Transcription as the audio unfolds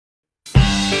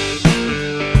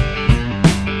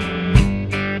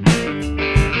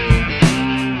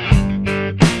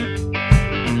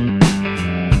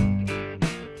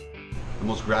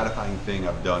thing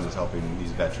I've done is helping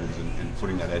these veterans and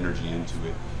putting that energy into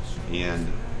it. And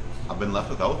I've been left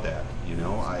without that. You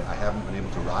know, I haven't been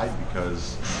able to ride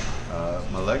because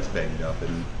my leg's banged up,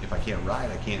 and if I can't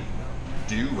ride, I can't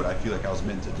do what I feel like I was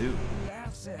meant to do.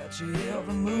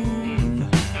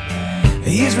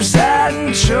 He's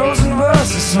reciting chosen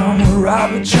verses, some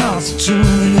Robert Johnson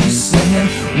tune, he's singing,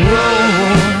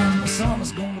 whoa, the sun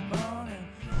is gonna burn.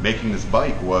 Making this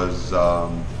bike was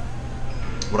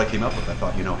what I came up with. I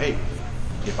thought, you know, hey,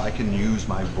 if I can use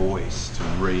my voice to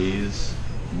raise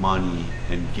money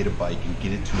and get a bike and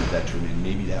get it to a veteran, and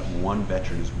maybe that one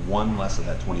veteran is one less of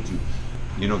that 22.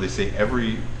 You know, they say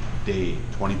every day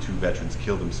 22 veterans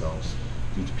kill themselves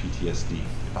due to PTSD.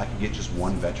 If I could get just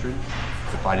one veteran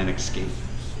to find an escape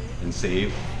and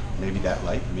save maybe that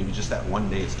life, maybe just that one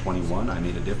day, it's 21, I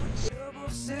made a difference.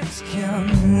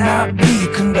 Cannot be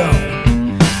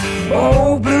condoned.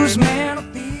 Oh, blues man.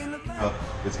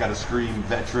 It's got to scream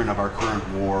veteran of our current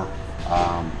war.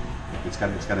 It's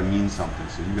got to mean something.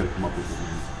 So you got to come up with it,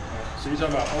 man. So you're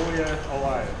talking about oh yeah, oh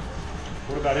I.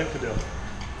 What about infidel?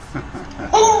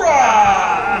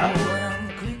 Hoorah!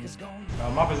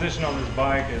 My position on this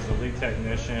bike is the lead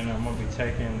technician. I'm going to be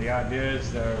taking the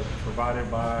ideas that are provided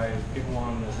by people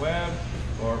on the web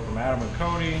or from Adam and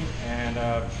Cody and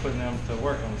putting them to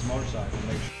work on this motorcycle.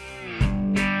 Make sure.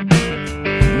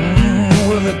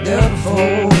 With a devil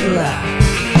for life.